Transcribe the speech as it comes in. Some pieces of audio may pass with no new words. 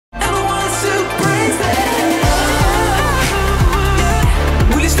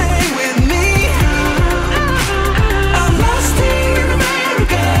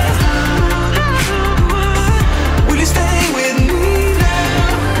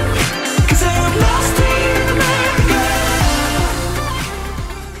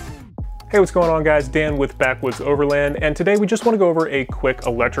Hey, what's going on guys? Dan with Backwoods Overland, and today we just want to go over a quick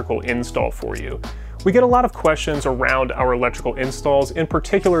electrical install for you. We get a lot of questions around our electrical installs, in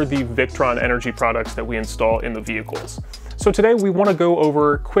particular the Victron energy products that we install in the vehicles. So today we want to go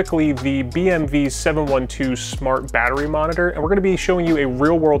over quickly the BMV-712 smart battery monitor, and we're going to be showing you a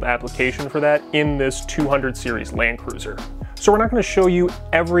real-world application for that in this 200 series Land Cruiser. So we're not going to show you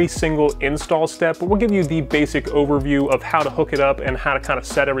every single install step, but we'll give you the basic overview of how to hook it up and how to kind of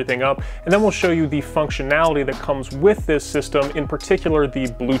set everything up, and then we'll show you the functionality that comes with this system, in particular the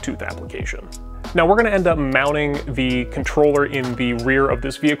Bluetooth application. Now we're going to end up mounting the controller in the rear of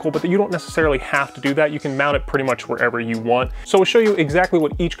this vehicle, but you don't necessarily have to do that. You can mount it pretty much wherever you want. So we'll show you exactly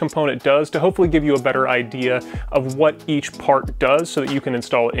what each component does to hopefully give you a better idea of what each part does so that you can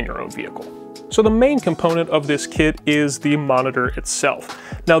install it in your own vehicle. So the main component of this kit is the monitor itself.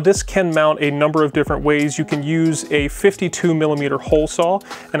 Now this can mount a number of different ways. You can use a 52mm hole saw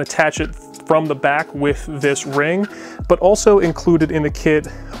and attach it from the back with this ring, but also included in the kit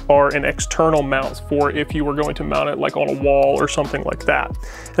are an external mounts for if you were going to mount it like on a wall or something like that.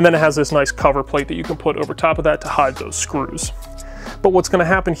 And then it has this nice cover plate that you can put over top of that to hide those screws. But what's going to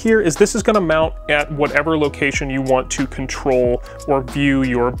happen here is this is going to mount at whatever location you want to control or view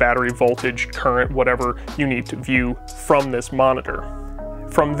your battery voltage, current, whatever you need to view from this monitor.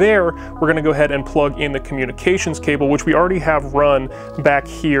 From there, we're going to go ahead and plug in the communications cable, which we already have run back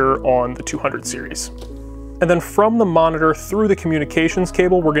here on the 200 series. And then from the monitor through the communications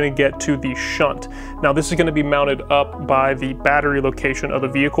cable, we're going to get to the shunt. Now this is going to be mounted up by the battery location of the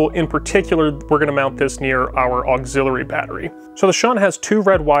vehicle. In particular, we're going to mount this near our auxiliary battery. So the shunt has two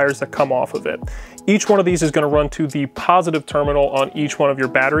red wires that come off of it. Each one of these is going to run to the positive terminal on each one of your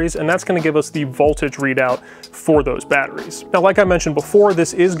batteries, and that's going to give us the voltage readout for those batteries. Now, like I mentioned before,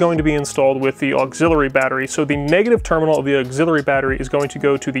 this is going to be installed with the auxiliary battery, so the negative terminal of the auxiliary battery is going to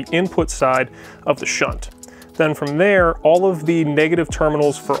go to the input side of the shunt. Then from there, all of the negative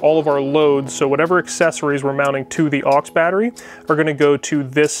terminals for all of our loads, so whatever accessories we're mounting to the aux battery, are going to go to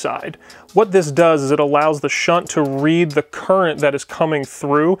this side. What this does is it allows the shunt to read the current that is coming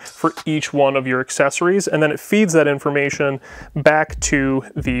through for each one of your accessories, and then it feeds that information back to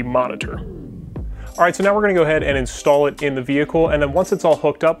the monitor. All right, so now we're going to go ahead and install it in the vehicle, and then once it's all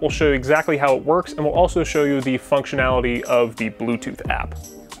hooked up, we'll show you exactly how it works, and we'll also show you the functionality of the Bluetooth app.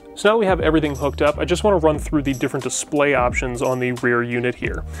 So now we have everything hooked up, I just want to run through the different display options on the rear unit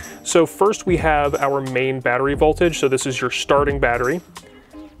here. So first we have our main battery voltage, so this is your starting battery.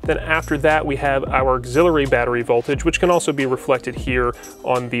 Then after that we have our auxiliary battery voltage, which can also be reflected here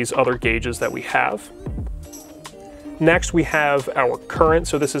on these other gauges that we have. Next we have our current,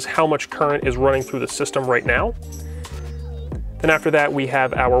 so this is how much current is running through the system right now. Then after that we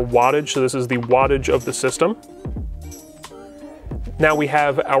have our wattage, so this is the wattage of the system. Now we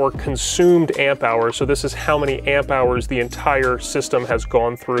have our consumed amp hours, so this is how many amp hours the entire system has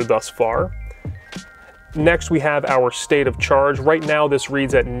gone through thus far. Next we have our state of charge. Right now this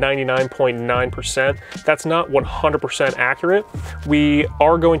reads at 99.9%. That's not 100% accurate. We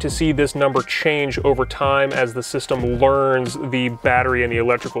are going to see this number change over time as the system learns the battery and the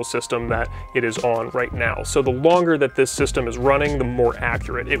electrical system that it is on right now. So the longer that this system is running, the more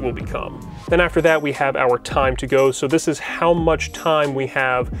accurate it will become. Then after that we have our time to go. So this is how much time we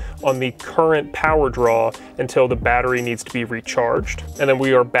have on the current power draw until the battery needs to be recharged. And then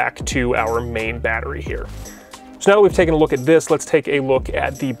we are back to our main battery here. So now that we've taken a look at this, let's take a look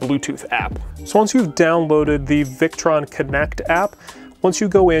at the Bluetooth app. So once you've downloaded the Victron Connect app, once you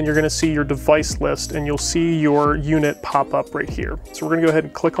go in, you're going to see your device list and you'll see your unit pop up right here. So we're going to go ahead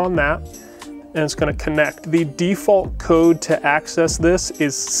and click on that, and it's going to connect. The default code to access this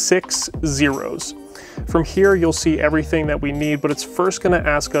is 6 zeros. From here, you'll see everything that we need, but it's first going to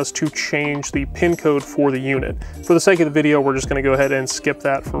ask us to change the pin code for the unit. For the sake of the video, we're just going to go ahead and skip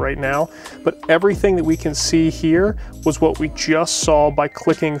that for right now. But everything that we can see here was what we just saw by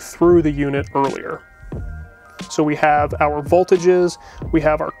clicking through the unit earlier. So we have our voltages, we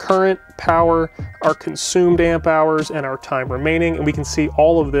have our current, power, our consumed amp hours, and our time remaining, and we can see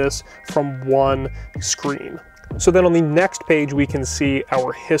all of this from one screen. So then on the next page, we can see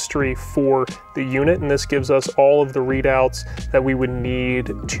our history for the unit, and this gives us all of the readouts that we would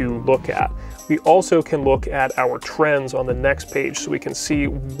need to look at. We also can look at our trends on the next page, so we can see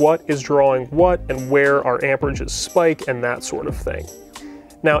what is drawing what and where our amperages spike and that sort of thing.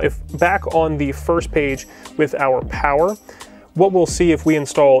 Now, if back on the first page with our power, what we'll see if we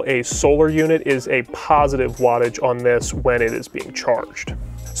install a solar unit is a positive wattage on this when it is being charged.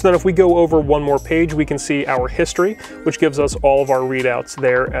 so that if we go over one more page, we can see our history, which gives us all of our readouts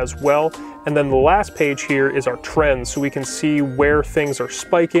there as well. And then the last page here is our trends, so we can see where things are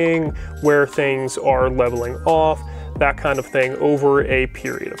spiking, where things are leveling off, that kind of thing over a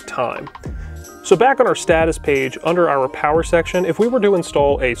period of time. So back on our status page, under our power section, if we were to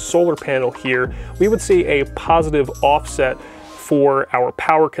install a solar panel here, we would see a positive offset for our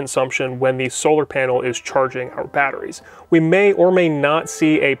power consumption when the solar panel is charging our batteries. We may or may not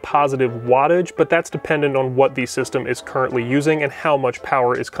see a positive wattage, but that's dependent on what the system is currently using and how much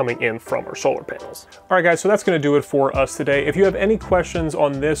power is coming in from our solar panels. All right guys, so that's gonna do it for us today. If you have any questions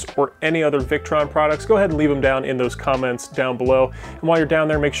on this or any other Victron products, go ahead and leave them down in those comments down below. And while you're down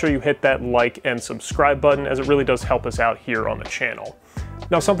there, make sure you hit that like and subscribe button, as it really does help us out here on the channel.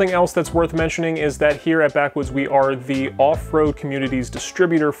 Now, something else that's worth mentioning is that here at Backwoods, we are the off-road community's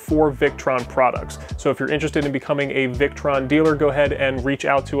distributor for Victron products. So if you're interested in becoming a Victron dealer, go ahead and reach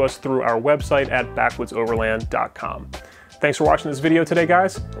out to us through our website at backwoodsoverland.com. Thanks for watching this video today,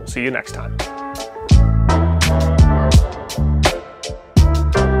 guys. We'll see you next time.